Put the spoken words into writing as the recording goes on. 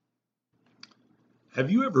Have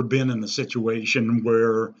you ever been in a situation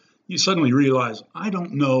where you suddenly realize, I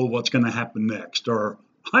don't know what's going to happen next, or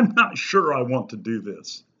I'm not sure I want to do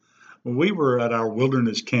this? Well, we were at our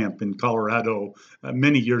wilderness camp in Colorado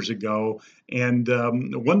many years ago, and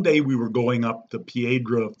one day we were going up the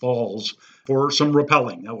Piedra Falls for some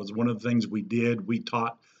rappelling. That was one of the things we did. We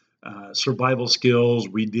taught survival skills,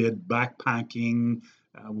 we did backpacking,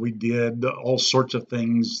 we did all sorts of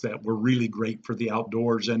things that were really great for the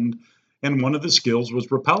outdoors. And one of the skills was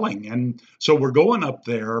rappelling. And so we're going up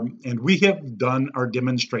there, and we have done our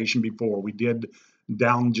demonstration before. We did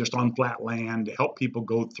down just on flat land to help people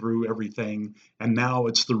go through everything. And now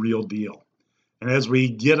it's the real deal. And as we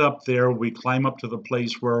get up there, we climb up to the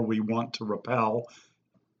place where we want to rappel.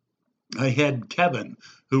 I had Kevin,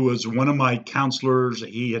 who was one of my counselors.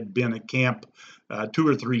 He had been at camp two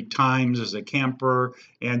or three times as a camper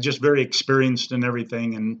and just very experienced in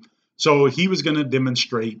everything. And so he was going to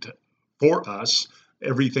demonstrate for us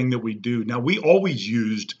everything that we do. Now, we always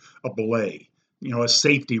used a belay, a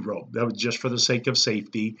safety rope. That was just for the sake of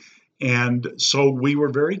safety. And so we were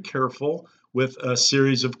very careful with a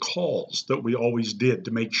series of calls that we always did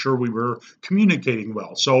to make sure we were communicating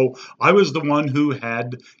well. So I was the one who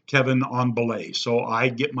had Kevin on belay. So I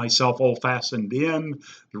get myself all fastened in,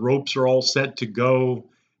 the ropes are all set to go.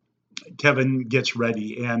 Kevin gets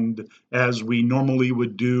ready, and as we normally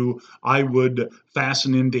would do, I would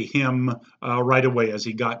fasten into him right away as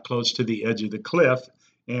he got close to the edge of the cliff.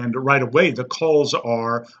 And right away, the calls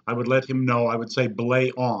are, I would let him know, I would say belay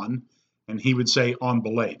on, and he would say on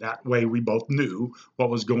belay. That way we both knew what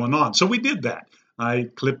was going on. So we did that. I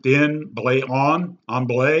clipped in, belay on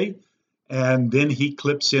belay, and then he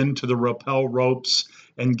clips into the rappel ropes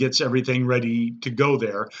and gets everything ready to go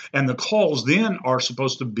there. And the calls then are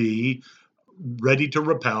supposed to be ready to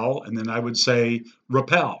rappel, and then I would say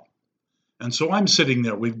rappel. And so I'm sitting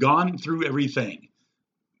there. We've gone through everything.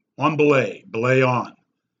 On belay on.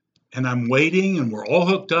 And I'm waiting, and we're all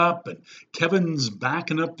hooked up, and Kevin's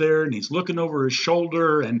backing up there, and he's looking over his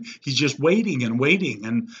shoulder, and he's just waiting and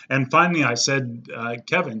waiting. And finally I said,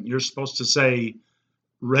 Kevin, you're supposed to say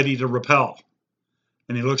ready to rappel.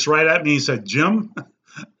 And he looks right at me, he said, Jim,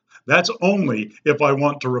 that's only if I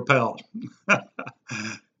want to rappel.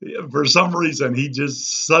 For some reason, he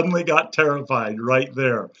just suddenly got terrified right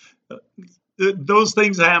there. Those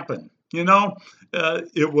things happen,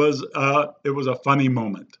 it was a funny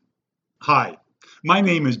moment. Hi, my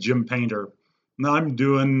name is Jim Painter, and I'm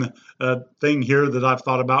doing a thing here that I've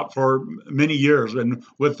thought about for many years, and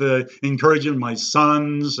with the encouraging my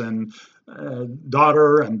sons and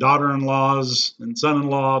daughter and daughter-in-laws and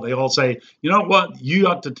son-in-law, they all say, you know what, you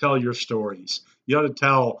ought to tell your stories. You ought to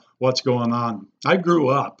tell what's going on. I grew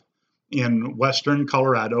up in western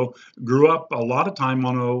Colorado, grew up a lot of time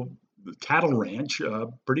on a cattle ranch,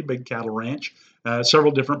 a pretty big cattle ranch,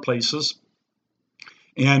 several different places.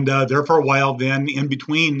 And there for a while, then in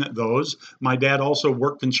between those, my dad also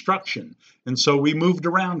worked construction. And so we moved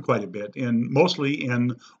around quite a bit, and mostly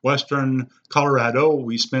in western Colorado.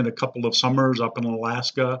 We spent a couple of summers up in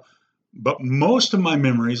Alaska. But most of my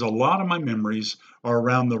memories, a lot of my memories, are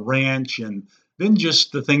around the ranch and then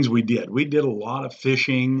just the things we did. We did a lot of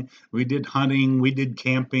fishing, we did hunting, we did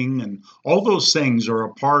camping, and all those things are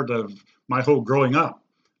a part of my whole growing up.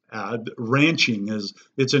 Ranching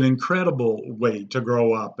it's an incredible way to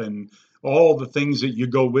grow up, and all the things that you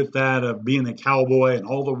go with that of being a cowboy and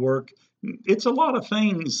all the work. It's a lot of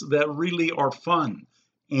things that really are fun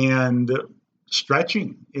and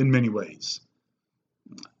stretching in many ways.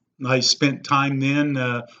 I spent time then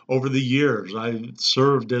over the years. I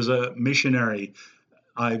served as a missionary.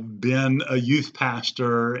 I've been a youth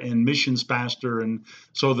pastor and missions pastor. And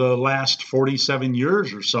so the last 47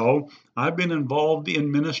 years or so, I've been involved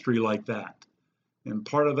in ministry like that. And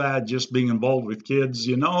part of that, just being involved with kids,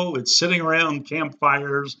 it's sitting around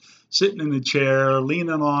campfires, sitting in a chair,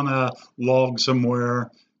 leaning on a log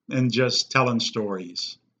somewhere, and just telling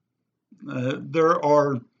stories. There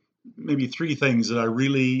are maybe three things that I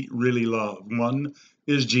really, really love. One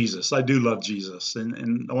is Jesus. I do love Jesus,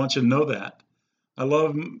 and I want you to know that. I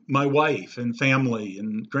love my wife and family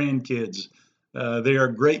and grandkids. They are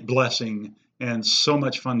a great blessing and so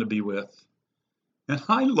much fun to be with. And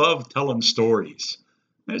I love telling stories.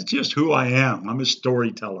 It's just who I am. I'm a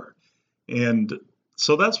storyteller. And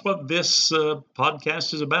so that's what this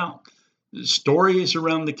podcast is about. Stories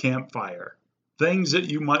around the campfire, things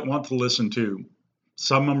that you might want to listen to.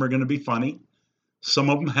 Some of them are going to be funny. Some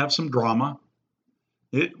of them have some drama.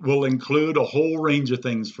 It will include a whole range of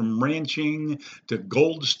things, from ranching to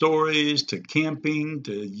gold stories to camping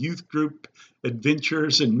to youth group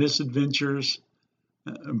adventures and misadventures,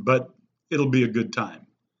 but it'll be a good time.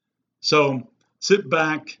 So sit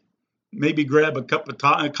back, maybe grab a cup of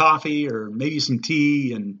coffee or maybe some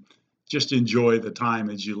tea, and just enjoy the time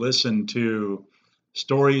as you listen to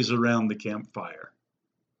stories around the campfire.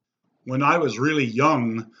 When I was really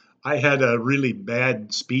young, I had a really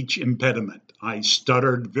bad speech impediment. I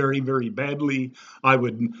stuttered very, very badly. I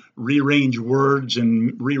would rearrange words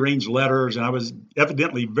and rearrange letters, and I was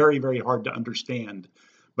evidently very, very hard to understand.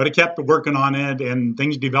 But I kept working on it, and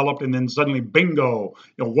things developed, and then suddenly, bingo!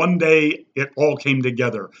 One day it all came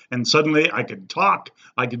together, and suddenly I could talk,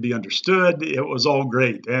 I could be understood. It was all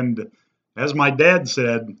great, and as my dad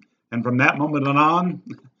said, and from that moment on,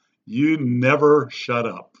 you never shut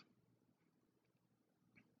up.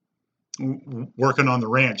 Working on the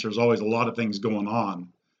ranch, there's always a lot of things going on.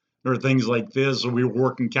 There are things like this. We were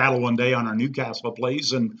working cattle one day on our Newcastle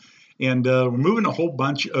place, and we're moving a whole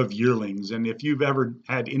bunch of yearlings. And if you've ever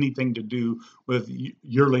had anything to do with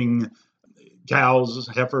yearling cows,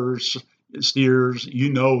 heifers, steers,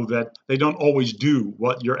 you know that they don't always do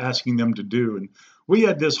what you're asking them to do. And we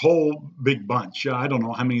had this whole big bunch. I don't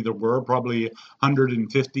know how many there were, probably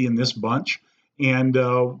 150 in this bunch. And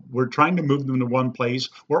we're trying to move them to one place.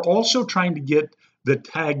 We're also trying to get the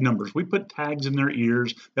tag numbers. We put tags in their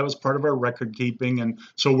ears. That was part of our record keeping. And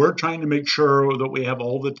so we're trying to make sure that we have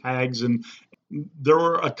all the tags. And there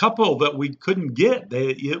were a couple that we couldn't get.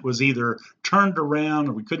 It was either turned around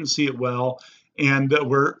or we couldn't see it well. And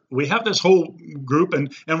we have this whole group,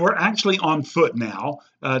 and we're actually on foot now,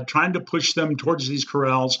 trying to push them towards these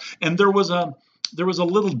corrals. And there was a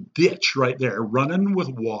little ditch right there running with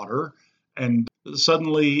water, and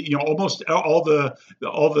suddenly, almost all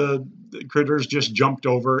the critters just jumped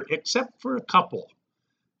over, except for a couple.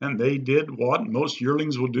 And they did what most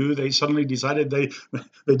yearlings will do. They suddenly decided they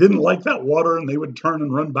didn't like that water, and they would turn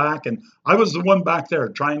and run back. And I was the one back there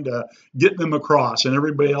trying to get them across, and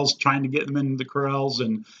everybody else trying to get them into the corrals.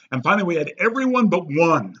 And finally, we had everyone but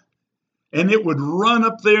one. And it would run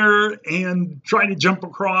up there and try to jump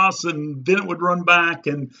across, and then it would run back.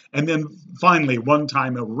 And then finally, one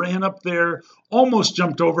time it ran up there, almost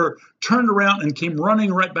jumped over, turned around, and came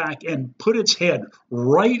running right back and put its head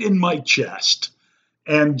right in my chest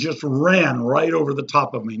and just ran right over the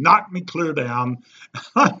top of me, knocked me clear down.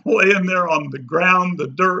 I'm laying there on the ground, the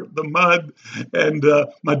dirt, the mud, and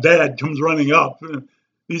my dad comes running up.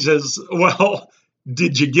 He says, "Well,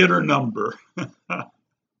 did you get her number?"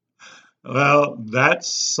 Well,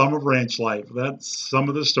 that's some of ranch life. That's some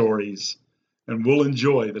of the stories, and we'll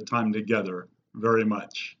enjoy the time together very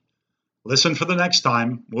much. Listen for the next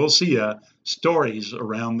time. We'll see ya. Stories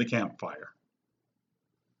around the campfire.